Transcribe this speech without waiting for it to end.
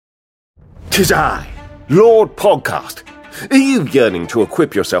'Tis I, Lord Podcast. Are you yearning to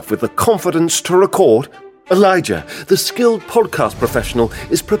equip yourself with the confidence to record? Elijah, the skilled podcast professional,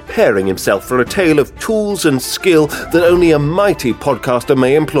 is preparing himself for a tale of tools and skill that only a mighty podcaster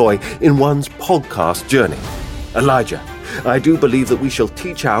may employ in one's podcast journey. Elijah, I do believe that we shall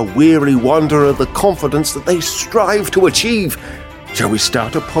teach our weary wanderer the confidence that they strive to achieve. Shall we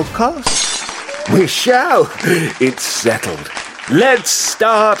start a podcast? We shall. It's settled. Let's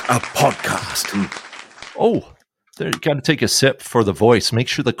start a podcast. Oh, there, you got to take a sip for the voice. Make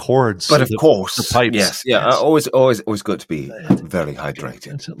sure the chords, but of course, the pipes. Yes, yeah. Always good to be very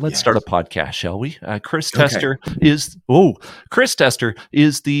hydrated. Let's start a podcast, shall we? Chris Tester is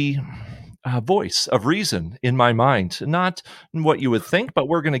the voice of reason in my mind. Not what you would think, but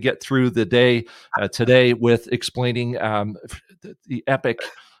we're going to get through the day today with explaining the epic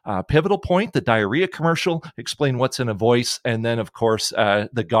pivotal point, the diarrhea commercial, explain what's in a voice, and then, of course,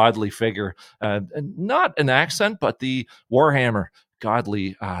 the godly figure, not an accent, but the Warhammer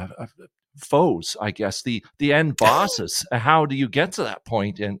godly foes, I guess, the end bosses. How do you get to that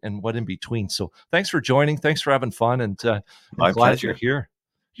point, and what in between? So thanks for joining. Thanks for having fun, and I'm glad you're here.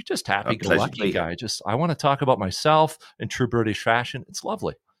 You're just happy-go-lucky guy. I want to talk about myself in true British fashion. It's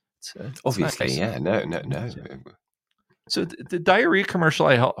lovely. It's obviously, nice. Yeah, no. So the diarrhea commercial,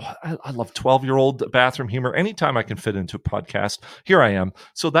 I love 12-year-old bathroom humor. Anytime I can fit into a podcast, here I am.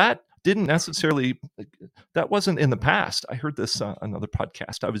 So that wasn't in the past. I heard this another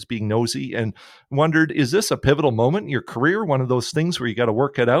podcast. I was being nosy and wondered, is this a pivotal moment in your career? One of those things where you got to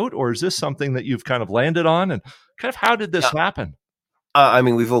work it out? Or is this something that you've kind of landed on? And kind of how did this happen? I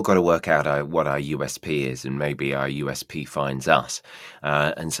mean, we've all got to work out what our USP is, and maybe our USP finds us.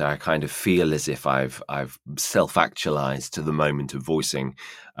 And so I kind of feel as if I've self-actualized to the moment of voicing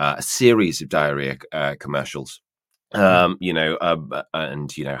a series of diarrhea commercials. And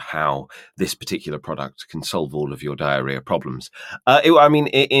how this particular product can solve all of your diarrhea problems.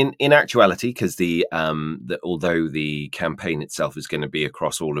 In actuality, because although the campaign itself is going to be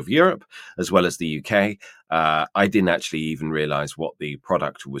across all of Europe as well as the UK, I didn't actually even realize what the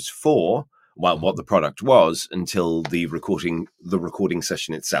product was for. Well, what the product was until the recording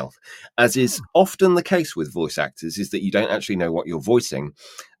session itself. As is often the case with voice actors, is that you don't actually know what you're voicing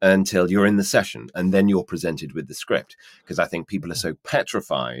until you're in the session, and then you're presented with the script. Because I think people are so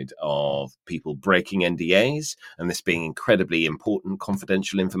petrified of people breaking NDAs and this being incredibly important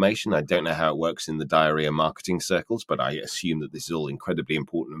confidential information. I don't know how it works in the diarrhea marketing circles, but I assume that this is all incredibly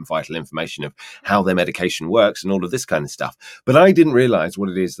important and vital information of how their medication works and all of this kind of stuff. But I didn't realize what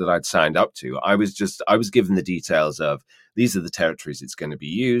it is that I'd signed up to. I was given the details of, these are the territories it's going to be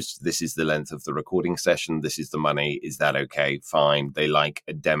used. This is the length of the recording session. This is the money. Is that okay? Fine. They like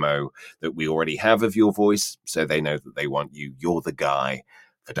a demo that we already have of your voice, so they know that they want you. You're the guy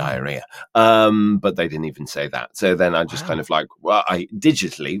for diarrhea. But they didn't even say that. So then I just kind of I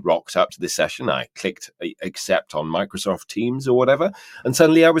digitally rocked up to this session. I clicked accept on Microsoft Teams or whatever, and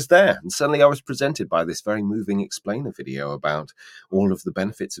suddenly I was there. And suddenly I was presented by this very moving explainer video about all of the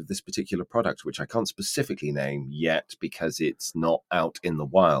benefits of this particular product, which I can't specifically name yet because it's not out in the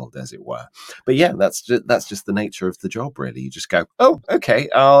wild, as it were. But yeah, that's just the nature of the job, really. You just go, oh, okay,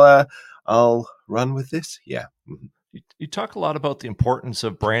 I'll run with this. Yeah. Mm-hmm. You talk a lot about the importance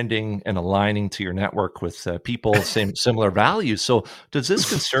of branding and aligning to your network with people, similar values. So does this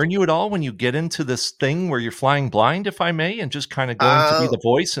concern you at all when you get into this thing where you're flying blind, if I may, and just kind of going to be the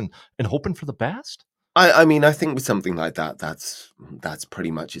voice and hoping for the best? I mean, I think with something like that, that's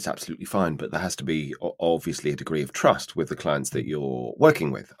pretty much, it's absolutely fine. But there has to be obviously a degree of trust with the clients that you're working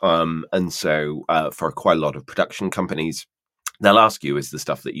with. And so for quite a lot of production companies, they'll ask you, is the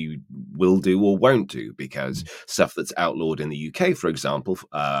stuff that you will do or won't do? Because stuff that's outlawed in the UK, for example,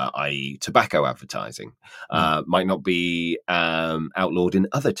 i.e. tobacco advertising, might not be outlawed in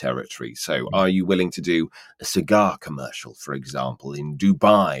other territories. So are you willing to do a cigar commercial, for example, in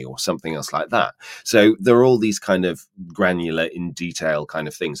Dubai or something else like that? So there are all these kind of granular, in detail kind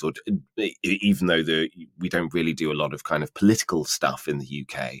of things. Or even though we don't really do a lot of kind of political stuff in the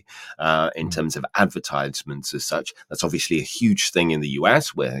UK in terms of advertisements as such, that's obviously a huge thing in the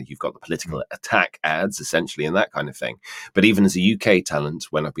US where you've got the political attack ads essentially and that kind of thing. But even as a UK talent,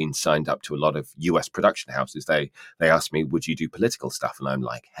 when I've been signed up to a lot of US production houses, they ask me, would you do political stuff? And I'm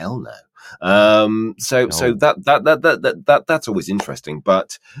like, hell no. So that's always interesting.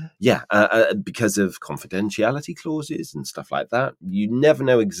 But yeah, because of confidentiality clauses and stuff like that, you never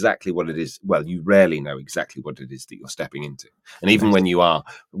know exactly what it is. Well, you rarely know exactly what it is that you're stepping into. And even when you are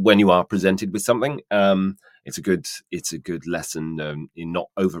presented with something, it's a good lesson in not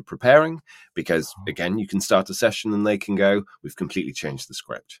over preparing, because again, you can start a session and they can go, we've completely changed the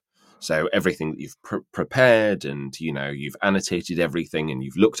script. So everything that you've prepared, and you've annotated everything, and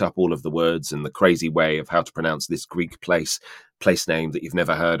you've looked up all of the words and the crazy way of how to pronounce this Greek place name that you've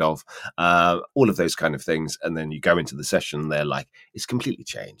never heard of, all of those kind of things. And then you go into the session, they're like, it's completely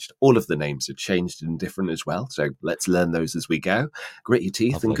changed. All of the names are changed and different as well. So let's learn those as we go. Grit your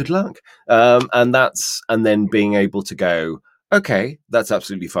teeth and good luck. And then being able to go, okay, that's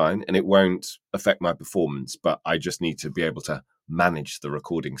absolutely fine, and it won't affect my performance, but I just need to be able to manage the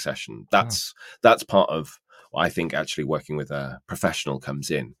recording session. That's part of what I think actually working with a professional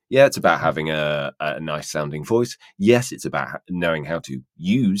comes in. Yeah, it's about having a nice sounding voice. Yes, it's about knowing how to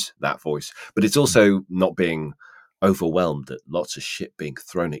use that voice, but it's also not being overwhelmed at lots of shit being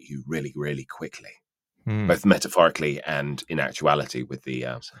thrown at you really, really quickly, both metaphorically and in actuality with the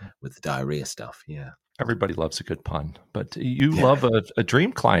diarrhea stuff. Yeah. Everybody loves a good pun, but you love a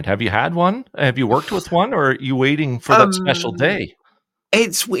dream client. Have you had one? Have you worked with one, or are you waiting for that special day?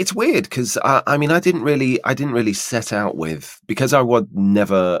 It's weird because I didn't really set out with, because I was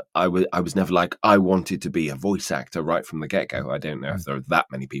never like I wanted to be a voice actor right from the get-go. I don't know if there are that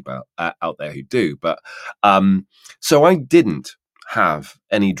many people out there who do, but so I didn't have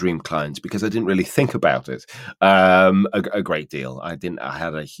any dream clients because I didn't really think about it a great deal. I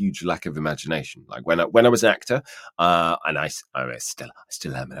had a huge lack of imagination. Like when I was an actor, and I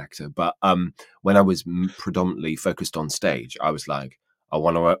still am an actor, but when I was predominantly focused on stage, I was like, I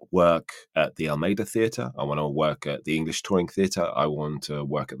want to work at the Almeida Theatre. I want to work at the English Touring Theatre. I want to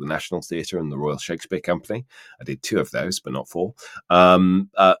work at the National Theatre and the Royal Shakespeare Company. I did 2 of those, but not 4. But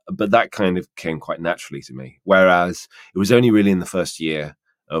that kind of came quite naturally to me. Whereas it was only really in the first year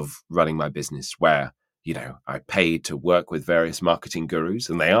of running my business where, I paid to work with various marketing gurus,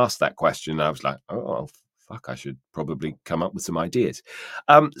 and they asked that question. And I was like, oh, fuck, I should probably come up with some ideas.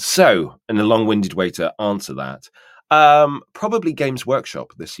 So, in a long-winded way to answer that, probably Games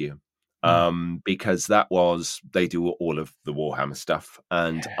Workshop this year, because they do all of the Warhammer stuff,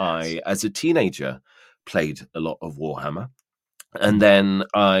 and I, as a teenager, played a lot of Warhammer, and then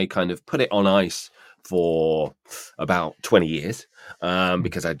I kind of put it on ice for about 20 years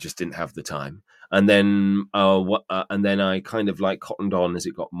because I just didn't have the time. And then I kind of like cottoned on as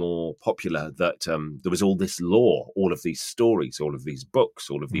it got more popular that there was all this lore, all of these stories, all of these books,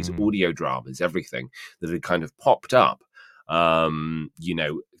 all of these audio dramas, everything that had kind of popped up,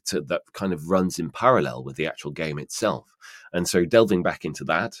 that kind of runs in parallel with the actual game itself. And so delving back into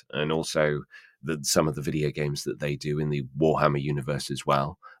that, and also some of the video games that they do in the Warhammer universe as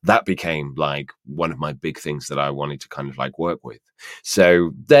well, that became like one of my big things that I wanted to kind of like work with.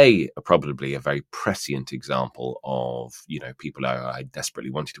 So they are probably a very prescient example of, people I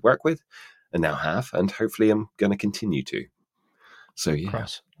desperately wanted to work with and now have, and hopefully I'm going to continue to. So yeah.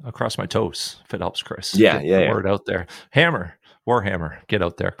 Across my toes, if it helps, Chris. Yeah. Word out there. Warhammer, get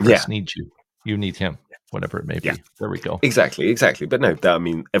out there. Chris needs you. You need him. Whatever it may be. There we go. Exactly. But no,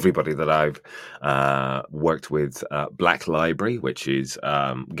 everybody that I've worked with, Black Library, which is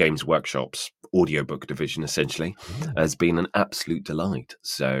Games Workshop's audiobook division, essentially, has been an absolute delight.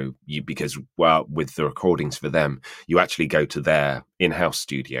 So because with the recordings for them, you actually go to their in-house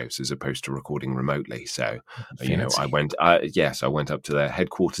studios as opposed to recording remotely. So, I went up to their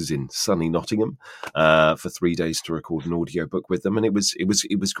headquarters in sunny Nottingham for 3 days to record an audiobook with them. And it was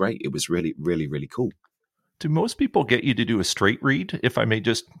great. It was really, really, really cool. Do most people get you to do a straight read, if I may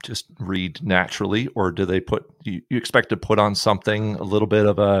just read naturally, or do they you expect to put on something, a little bit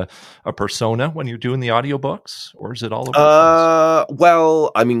of a persona when you're doing the audiobooks, or is it all over?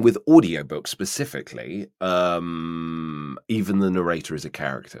 Well, with audiobooks specifically, even the narrator is a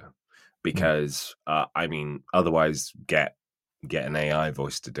character, because otherwise get an AI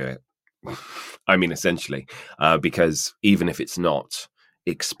voice to do it. Essentially, because even if it's not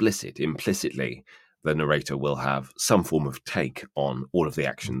explicit, implicitly, the narrator will have some form of take on all of the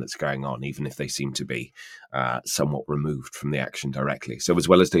action that's going on, even if they seem to be somewhat removed from the action directly. So as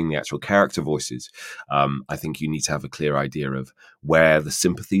well as doing the actual character voices, I think you need to have a clear idea of where the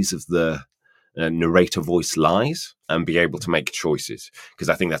sympathies of the narrator voice lies and be able to make choices, because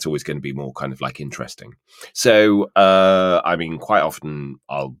I think that's always going to be more kind of like interesting. So, quite often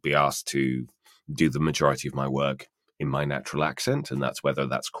I'll be asked to do the majority of my work in my natural accent, and that's whether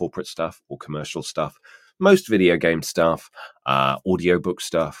that's corporate stuff or commercial stuff, most video game stuff, audiobook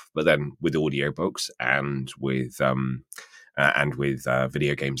stuff, but then with audiobooks and with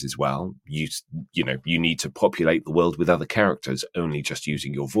video games as well, you need to populate the world with other characters, only just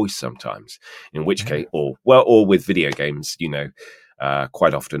using your voice sometimes, in which case, or with video games,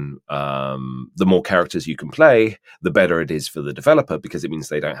 quite often, the more characters you can play, the better it is for the developer, because it means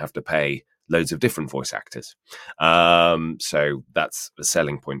they don't have to pay loads of different voice actors. So that's a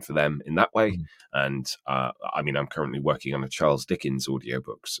selling point for them in that way. Mm. And I mean, I'm currently working on a Charles Dickens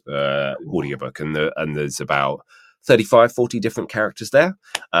audiobook, and there's about 35, 40 different characters there.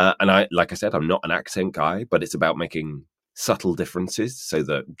 And like I said, I'm not an accent guy, but it's about making subtle differences so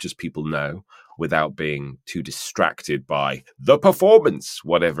that just people know without being too distracted by the performance,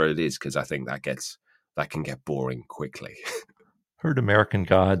 whatever it is, because I think that can get boring quickly. Heard American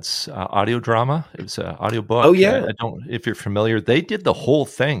Gods audio drama. It was an Oh audiobook. yeah, I don't, if you're familiar, they did the whole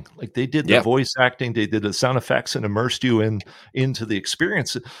thing. Like they did the yeah. voice acting, they did the sound effects, and immersed you into the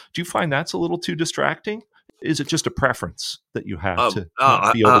experience. Do you find that's a little too distracting? Is it just a preference that you have Um, to not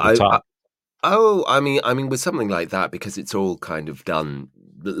uh, be over the I, top? Oh, I mean, with something like that, because it's all kind of done.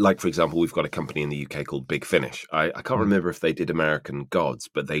 Like, for example, we've got a company in the UK called Big Finish. I can't Mm, remember if they did American Gods,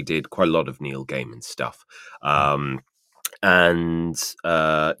 but they did quite a lot of Neil Gaiman stuff. mm, And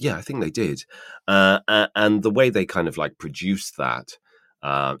yeah, I think they did. And the way they kind of like produce that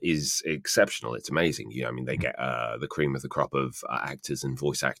is exceptional. It's amazing. I mean, they mm. get the cream of the crop of actors and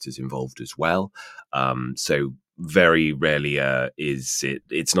voice actors involved as well. So very rarely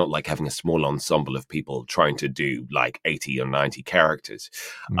it's not like having a small ensemble of people trying to do like 80 or 90 characters.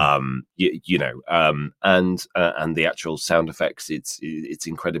 Mm. And the actual sound effects, it's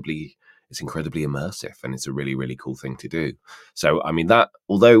incredibly immersive, and it's a really, really cool thing to do. So, I mean, that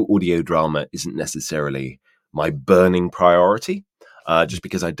although audio drama isn't necessarily my burning priority, just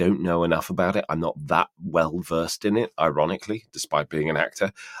because I don't know enough about it, I'm not that well versed in it, ironically, despite being an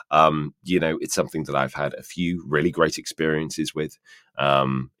actor. It's something that I've had a few really great experiences with.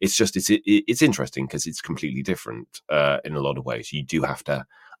 It's interesting because it's completely different in a lot of ways. You do have to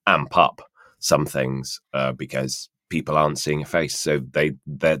amp up some things because people aren't seeing a face, so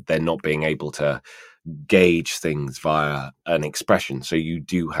they're not being able to gauge things via an expression. So you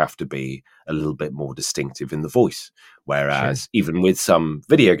do have to be a little bit more distinctive in the voice. Sure. Whereas even with some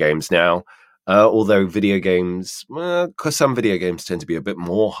video games now, although video games, because some video games tend to be a bit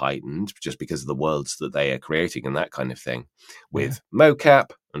more heightened just because of the worlds that they are creating and that kind of thing, Yeah. with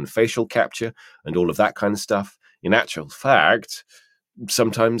mocap and facial capture and all of that kind of stuff. In actual fact,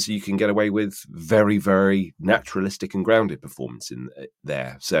 sometimes you can get away with very, very naturalistic and grounded performance in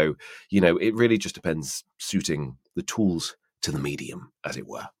there. So, it really just depends suiting the tools to the medium, as it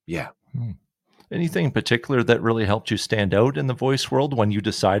were. Yeah. Hmm. Anything in particular that really helped you stand out in the voice world when you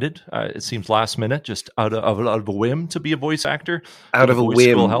decided? It seems last minute, just out of a whim, to be a voice actor. Out Did the of a voice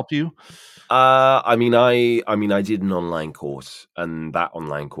school whim, help you? I did an online course, and that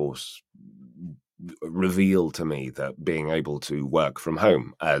online course revealed to me that being able to work from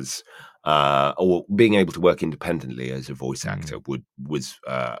home or being able to work independently as a voice actor Mm, was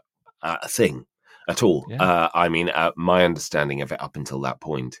a thing at all. yeah. My understanding of it up until that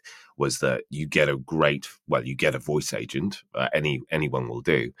point was that you get you get a voice agent, anyone will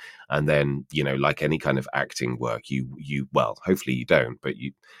do, and then like any kind of acting work, hopefully you don't, but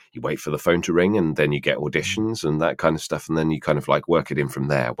you wait for the phone to ring, and then you get Mm, auditions and that kind of stuff, and then you kind of like work it in from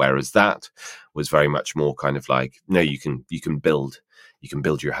there. Whereas that was very much more kind of like, no, you can build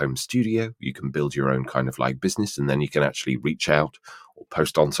your home studio, you can build your own kind of like business, and then you can actually reach out or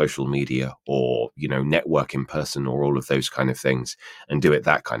post on social media or network in person or all of those kind of things and do it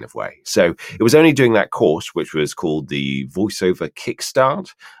that kind of way. So it was only doing that course, which was called the Voiceover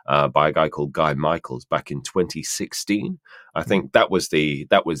Kickstart, by a guy called Guy Michaels back in 2016. I mm, think that was the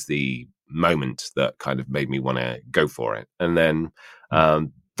moment that kind of made me want to go for it. And then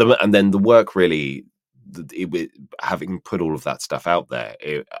mm, the work really, having put all of that stuff out there,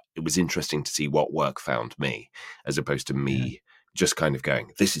 it was interesting to see what work found me, as opposed to yeah. me just kind of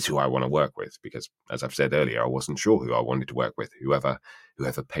going, this is who I want to work with. Because as I've said earlier, I wasn't sure who I wanted to work with. Whoever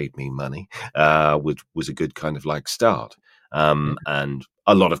paid me money was a good kind of like start. Yeah. And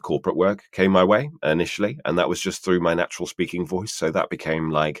a lot of corporate work came my way initially, and that was just through my natural speaking voice. So that became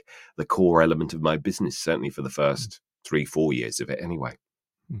like the core element of my business, certainly for the Mm, first 3-4 years of it anyway.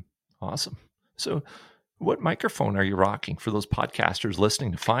 mm. Awesome. So, what microphone are you rocking for those podcasters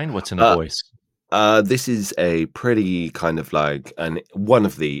listening to find what's in a Uh, voice? this is a pretty kind of like one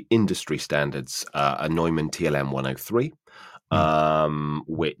of the industry standards, a Neumann TLM 103, Mm,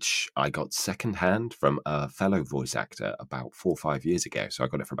 which I got secondhand from a fellow voice actor about 4 or 5 years ago. So I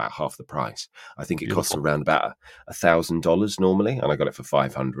got it for about half the price. I think it costs beautiful. around about $1,000 normally, and I got it for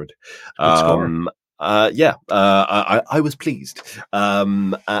 500. Good score. Yeah, I was pleased.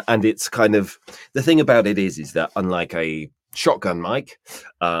 And it's kind of, the thing about it is that unlike a shotgun mic,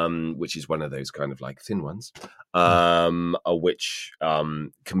 which is one of those kind of like thin ones, Mm, which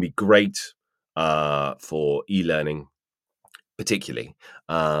can be great for e-learning particularly,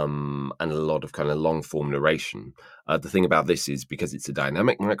 and a lot of kind of long form narration. The thing about this is because it's a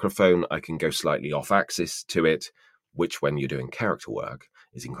dynamic microphone, I can go slightly off axis to it, which when you're doing character work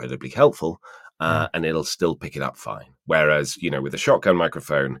is incredibly helpful, Mm. and it'll still pick it up fine. Whereas, with a shotgun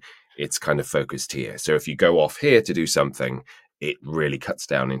microphone, it's kind of focused here. So if you go off here to do something, it really cuts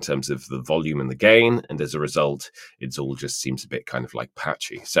down in terms of the volume and the gain. And as a result, it's all just seems a bit kind of like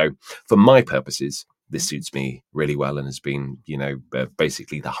patchy. So for my purposes, this suits me really well and has been,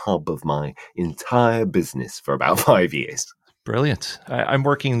 basically the hub of my entire business for about 5 years. Brilliant. I'm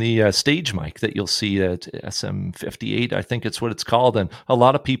working the stage mic that you'll see at SM58. I think it's what it's called. And a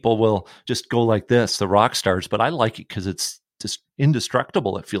lot of people will just go like this, the rock stars, but I like it because it's just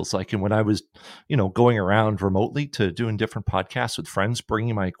indestructible, it feels like. And when I was, going around remotely to doing different podcasts with friends,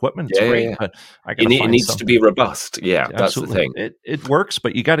 bringing my equipment, it's great, Yeah. but I got to It find needs to something. be robust. Yeah, that's the Absolutely. thing. It works,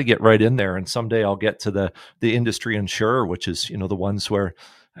 but you got to get right in there. And someday I'll get to the industry insurer, which is, the ones where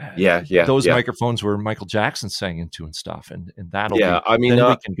those Yeah. microphones where Michael Jackson sang into and stuff. And that'll Yeah, be, I mean, then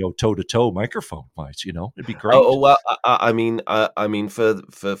we can go toe to toe microphone wise, it'd be great. oh well, I mean, for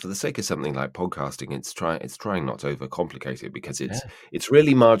the sake of something like podcasting, it's trying not to overcomplicate it because it's Yeah, it's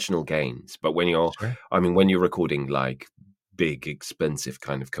really marginal gains. But sure. when you're recording like big, expensive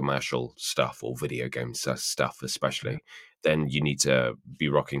kind of commercial stuff or video game stuff, Yeah. especially, then you need to be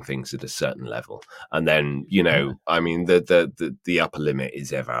rocking things at a certain level. And then, Yeah. the upper limit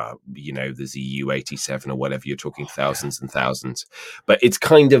is ever, the ZU-87 or whatever. You're talking Oh, yeah. thousands and thousands. But it's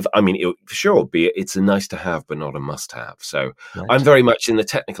kind of, sure, it's a nice to have, but not a must have. So I'm Right. very much in the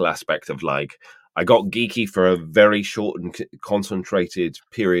technical aspect of like, I got geeky for a very short and concentrated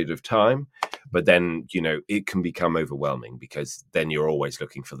period of time, but then, it can become overwhelming because then you're always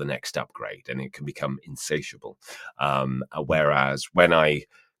looking for the next upgrade and it can become insatiable. Whereas when I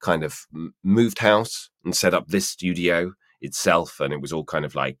kind of moved house and set up this studio itself, and it was all kind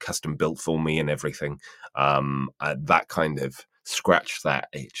of like custom built for me and everything, that kind of scratched that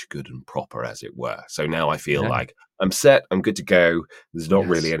itch good and proper, as it were. So now I feel Yeah. like I'm set, I'm good to go. There's not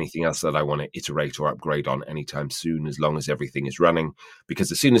really Yes. anything else that I want to iterate or upgrade on anytime soon, as long as everything is running.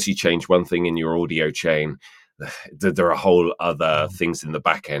 Because as soon as you change one thing in your audio chain, there are whole other Mm. things in the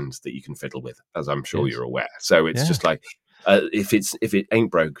back end that you can fiddle with, as I'm sure Yes. you're aware. So it's Yeah. just like, if it ain't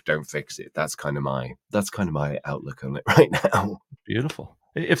broke, don't fix it. That's kind of my outlook on it right now. Beautiful.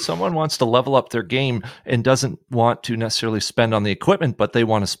 If someone wants to level up their game and doesn't want to necessarily spend on the equipment, but they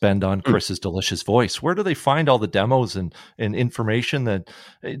want to spend on Chris's delicious voice, where do they find all the demos and information that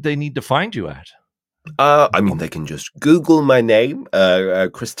they need to find you at? They can just Google my name,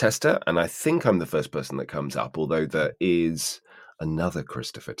 Chris Tester, and I think I'm the first person that comes up, although there is another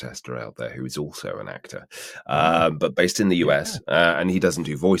Christopher Tester out there who is also an actor, Oh, but based in the yeah. US, and he doesn't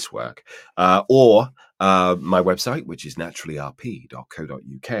do voice work. Or my website, which is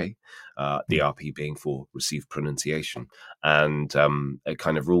naturallyrp.co.uk, the Mm. RP being for received pronunciation, and a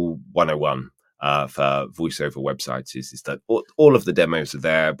kind of rule 101 for voiceover websites is that all of the demos are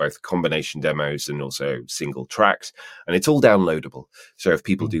there, both combination demos and also single tracks, and it's all downloadable. So if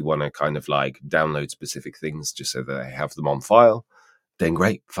people Mm. do want to kind of like download specific things just so that they have them on file, then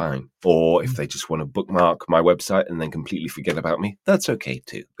great, fine. Or if Mm. they just want to bookmark my website and then completely forget about me, that's okay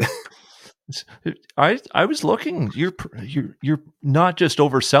too. I was looking. You're not just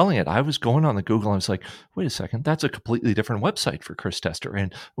overselling it. I was going on the Google. I was like, wait a second, that's a completely different website for Chris Tester.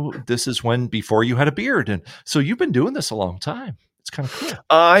 And this is when before you had a beard, and so you've been doing this a long time. It's kind of cool.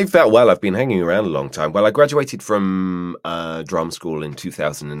 I've been hanging around a long time. Well, I graduated from drama school in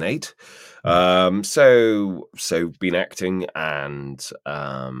 2008. Mm. So been acting, and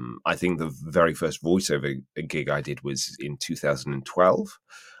I think the very first voiceover gig I did was in 2012.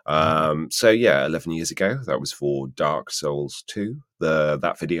 Wow. So yeah, 11 years ago. That was for Dark Souls 2,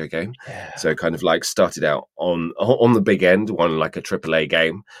 that video game. Yeah. So kind of like started out on the big end, one like a AAA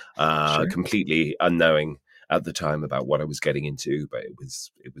game, Sure. completely unknowing at the time about what I was getting into, but it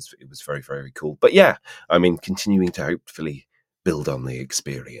was very, very cool. But yeah, continuing to hopefully build on the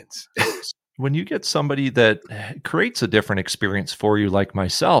experience. When you get somebody that creates a different experience for you, like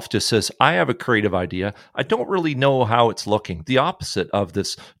myself, just says, I have a creative idea. I don't really know how it's looking. The opposite of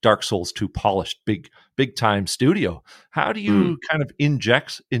this Dark Souls 2 polished, big time studio. How do Mm. you kind of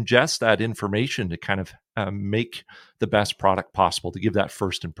ingest that information to kind of make the best product possible to give that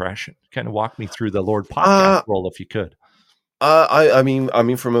first impression? Kind of walk me through the Lord podcast Uh, role if you could.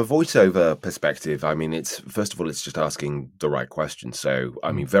 from a voiceover perspective, it's first of all, it's just asking the right questions. So,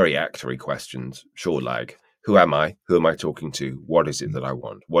 Mm. very actory questions. Sure, like who am I? Who am I talking to? What is it that I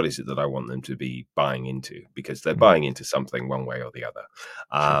want? What is it that I want them to be buying into? Because they're Mm, buying into something one way or the other.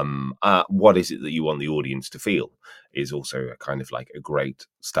 sure. What is it that you want the audience to feel is also a kind of like a great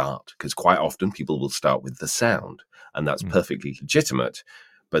start. Because quite often people will start with the sound, and that's Mm, perfectly legitimate.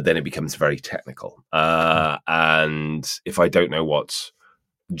 But then it becomes very technical. mm, And if I don't know what's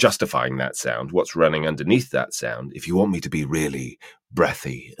justifying that sound, what's running underneath that sound. If you want me to be really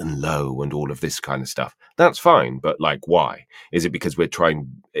breathy and low and all of this kind of stuff, that's fine. But like, why? Is it because we're trying?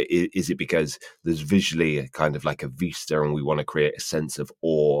 Is it because there's visually a kind of like a vista and we want to create a sense of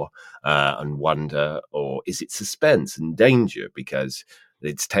awe and wonder? Or is it suspense and danger? Because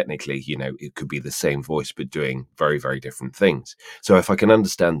it's technically, it could be the same voice but doing very, very different things. So if I can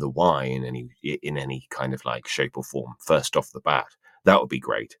understand the why in any kind of like shape or form, first off the bat, that would be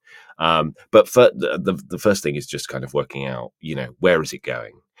great. But for the first thing is just kind of working out, where is it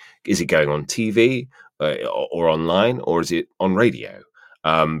going? Is it going on TV or online, or is it on radio?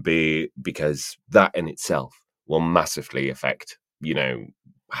 Because that in itself will massively affect,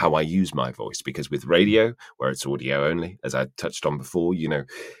 how I use my voice. Because with mm, radio, where it's audio only, as I touched on before,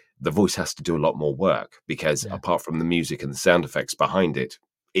 the voice has to do a lot more work because yeah. apart from the music and the sound effects behind it,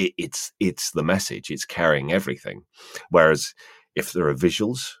 it's the message. It's carrying everything. Whereas if there are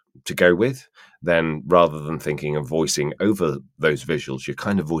visuals to go with, then rather than thinking of voicing over those visuals, you're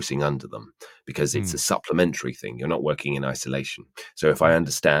kind of voicing under them because it's a Mm, supplementary thing. You're not working in isolation. So if I mm,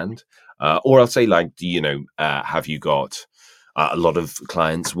 understand, or I'll say like, have you got a lot of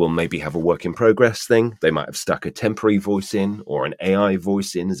clients will maybe have a work in progress thing. They might have stuck a temporary voice in or an AI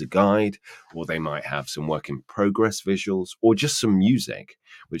voice in as a guide, or they might have some work in progress visuals or just some music,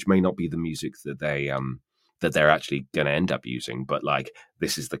 which may not be the music that they're actually going to end up using, but like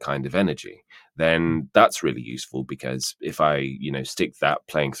this is the kind of energy. mm, Then that's really useful because if I stick that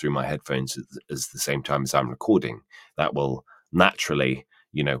playing through my headphones as the same time as I'm recording, that will naturally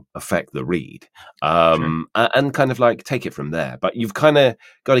affect the read sure. and kind of like take it from there. But you've kind of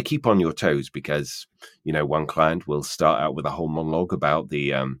got to keep on your toes because one client will start out with a whole monologue about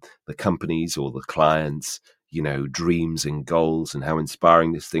the companies or the clients dreams and goals and how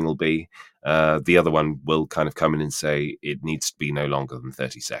inspiring this thing will be. The other one will kind of come in and say it needs to be no longer than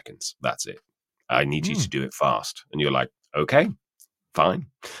 30 seconds. That's it. I need you to Mm, do it fast. And you're like, okay, fine.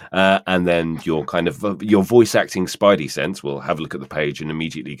 And then your kind of your voice acting spidey sense will have a look at the page and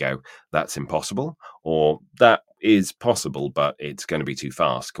immediately go, that's impossible, or that is possible, but it's going to be too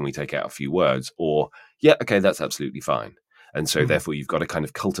fast. Can we take out a few words? Or, yeah, okay, that's absolutely fine. And so mm, therefore you've got to kind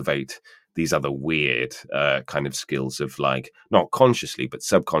of cultivate these other weird kind of skills of like, not consciously, but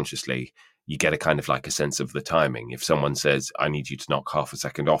subconsciously, you get a kind of like a sense of the timing. If someone says, I need you to knock half a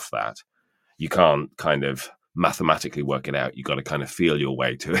second off that, you can't kind of mathematically work it out. You got to kind of feel your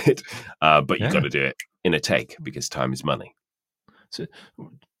way to it, but you got yeah. to do it in a take because time is money. So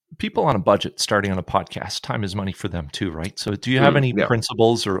people on a budget starting on a podcast, time is money for them too, right? So do you have any Yeah.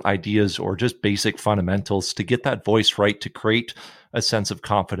 principles or ideas or just basic fundamentals to get that voice right to create a sense of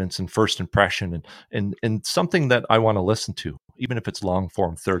confidence and first impression and something that I want to listen to, even if it's long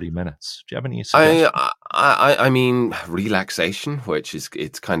form 30 minutes? Do you have any I, suggestions? I mean, relaxation, which is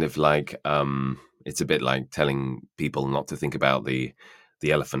it's kind of like it's a bit like telling people not to think about the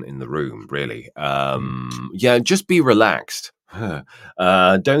elephant in the room. Really, Mm. yeah, just be relaxed.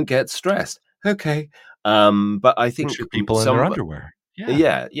 Don't get stressed. Okay, but I think Picture people in their some underwear.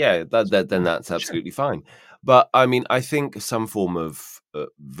 Yeah. yeah, then Yeah. that's Sure. absolutely fine. But I mean, I think some form of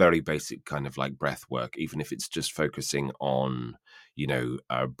very basic kind of like breath work, even if it's just focusing on,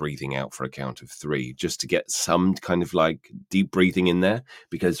 breathing out for a count of three, just to get some kind of like deep breathing in there.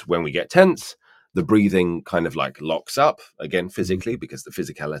 Because when we get tense, the breathing kind of like locks up again physically, Mhm. because the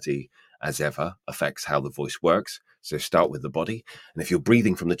physicality, as ever, affects how the voice works. So start with the body. And if you're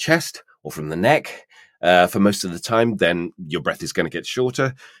breathing from the chest or from the neck, for most of the time, then your breath is going to get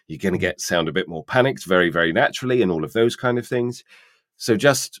shorter. You're going to Mm. get sound a bit more panicked very, very naturally, and all of those kind of things. So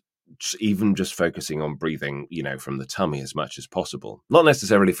even just focusing on breathing, from the tummy as much as possible. Not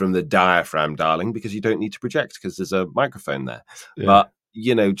necessarily from the diaphragm, darling, because you don't need to project because there's a microphone there. Yeah. But,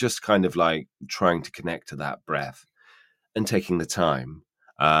 just kind of like trying to connect to that breath and taking the time.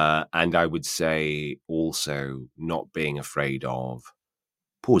 And I would say also not being afraid of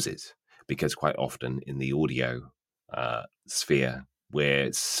pauses, because quite often in the audio sphere,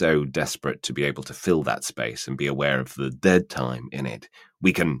 we're so desperate to be able to fill that space and be aware of the dead time in it.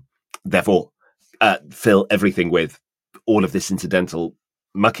 We can therefore fill everything with all of this incidental,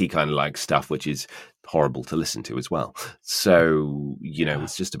 mucky kind of like stuff, which is horrible to listen to as well. So, Yeah.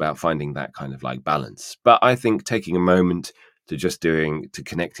 it's just about finding that kind of like balance. But I think taking a moment to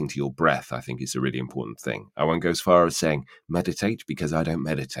connecting to your breath, I think is a really important thing. I won't go as far as saying meditate, because I don't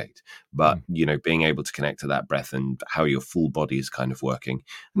meditate, but being able to connect to that breath and how your full body is kind of working,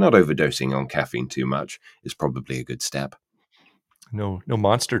 not overdosing on caffeine too much, is probably a good step. No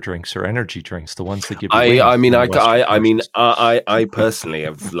monster drinks or energy drinks, the ones that give you I personally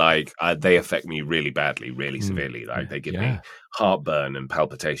have they affect me really badly, really severely. They give me heartburn and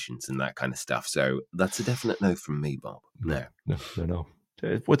palpitations and that kind of stuff. So that's a definite no from me, Bob. No.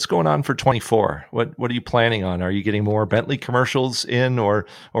 What's going on for 24? What are you planning on? Are you getting more Bentley commercials in, or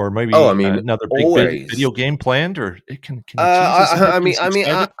maybe another big video game planned? Or can you I mean,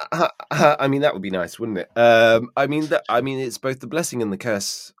 that would be nice, wouldn't it? It's both the blessing and the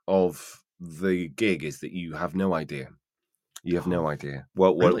curse of the gig is that you have no idea. You have no idea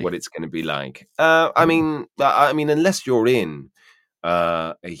what it's going to be like. Unless you're in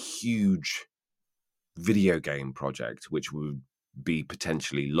a huge video game project, which would be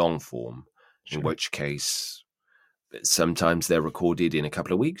potentially long form, in which case sometimes they're recorded in a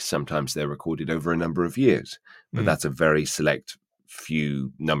couple of weeks, sometimes they're recorded over a number of years, but that's a very select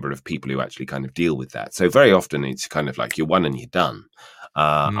few number of people who actually kind of deal with that. So very often it's kind of like you're one and you're done.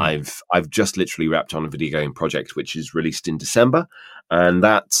 I've just literally wrapped on a video game project which is released in December, and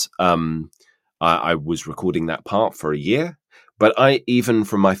that I was recording that part for a year, but even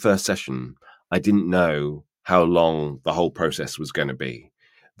from my first session I didn't know how long the whole process was going to be.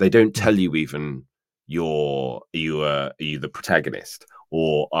 They don't tell you even are you the protagonist,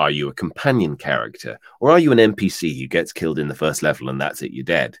 or are you a companion character, or are you an NPC who gets killed in the first level and that's it, you're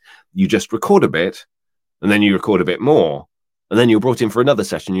dead. You just record a bit, and then you record a bit more, and then you're brought in for another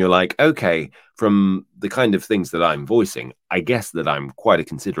session. You're like, okay, from the kind of things that I'm voicing, I guess that I'm quite a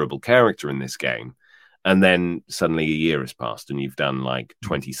considerable character in this game. And then suddenly a year has passed and you've done like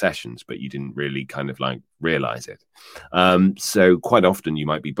 20 sessions, but you didn't really kind of like realize it. So quite often you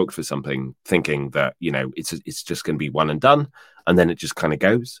might be booked for something thinking that, it's just going to be one and done. And then it just kind of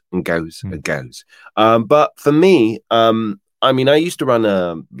goes and goes and goes. But for me, I used to run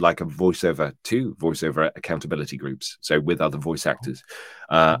a voiceover accountability groups. So with other voice actors,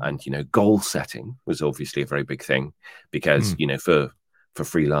 and, goal setting was obviously a very big thing because, for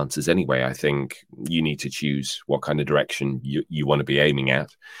freelancers anyway, I think you need to choose what kind of direction you want to be aiming at.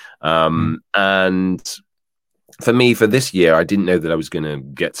 And for me, for this year, I didn't know that I was going to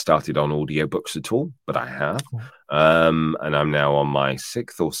get started on audiobooks at all, but I have. And I'm now on my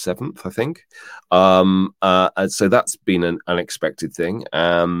 6th or 7th, I think. And so that's been an unexpected thing.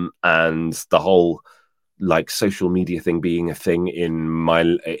 And the whole social media thing being a thing in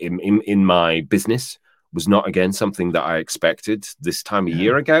my business was not, again, something that I expected this time a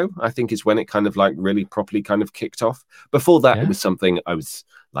year ago, I think is when it kind of really properly kind of kicked off. Before that, it was something I was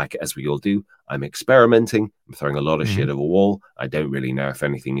as we all do, I'm experimenting. I'm throwing a lot of shit at a wall. I don't really know if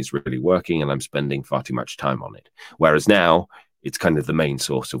anything is really working, and I'm spending far too much time on it. Whereas now it's kind of the main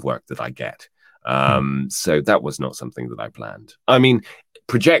source of work that I get. So that was not something that I planned.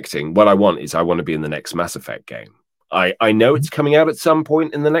 Projecting, what I want to be in the next Mass Effect game. I know it's coming out at some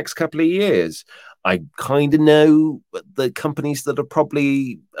point in the next couple of years. I kind of know the companies that are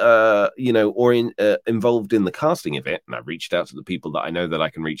probably, involved in the casting of it. And I've reached out to the people that I know that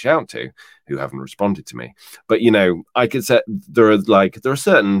I can reach out to who haven't responded to me. But, I could say there are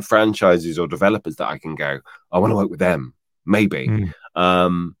certain franchises or developers that I can go, I want to work with them, maybe.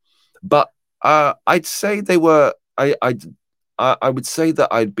 But I'd say I would say that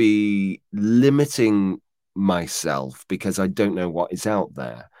I'd be limiting myself because I don't know what is out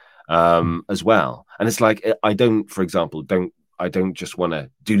there. As well. And it's I don't just want to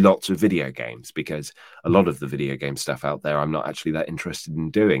do lots of video games because a lot of the video game stuff out there, I'm not actually that interested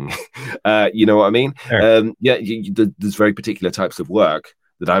in doing. You know what I mean? Sure. There's very particular types of work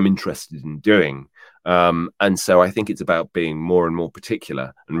that I'm interested in doing. And so I think it's about being more and more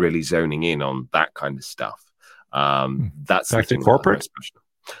particular and really zoning in on that kind of stuff. That's back to corporate.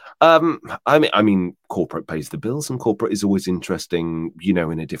 Corporate pays the bills, and corporate is always interesting,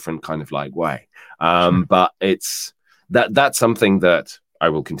 in a different kind of way. But it's that's something that I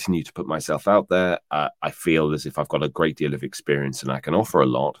will continue to put myself out there. I feel as if I've got a great deal of experience and I can offer a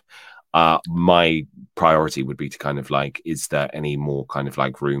lot. My priority would be to kind of is there any more kind of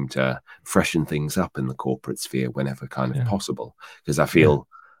room to freshen things up in the corporate sphere whenever kind of possible? Because I feel,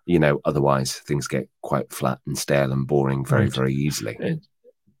 otherwise things get quite flat and stale and boring very, very easily.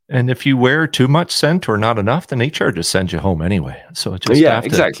 And if you wear too much scent or not enough, then HR just sends you home anyway. So just have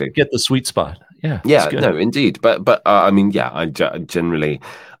to get the sweet spot. No, indeed. But I generally,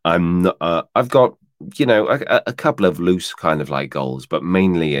 I'm not, I've got a couple of loose kind of like goals, but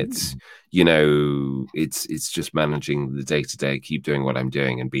mainly it's it's just managing the day to day, keep doing what I'm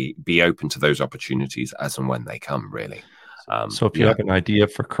doing, and be open to those opportunities as and when they come, really. So if you have an idea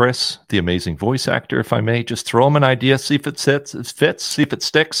for Chris, the amazing voice actor, if I may, just throw him an idea, see if it fits, see if it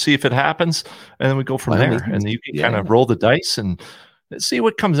sticks, see if it happens, and then we go from there. And you can kind of roll the dice and see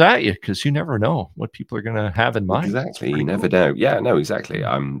what comes at you, because you never know what people are going to have in mind. Exactly, you never know. Yeah, no, exactly.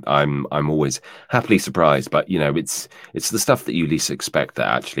 I'm always happily surprised, but it's the stuff that you least expect that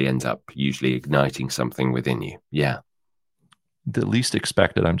actually ends up usually igniting something within you. Yeah. The least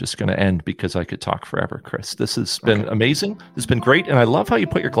expected. I'm just going to end because I could talk forever, Chris. This has been amazing. This has been great. And I love how you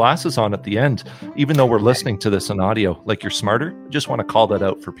put your glasses on at the end, even though we're listening to this in audio, like you're smarter. I just want to call that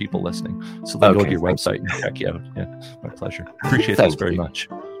out for people listening. So they go to your website and check you out. Yeah, my pleasure. Appreciate this very much.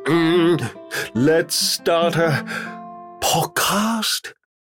 Let's start a podcast.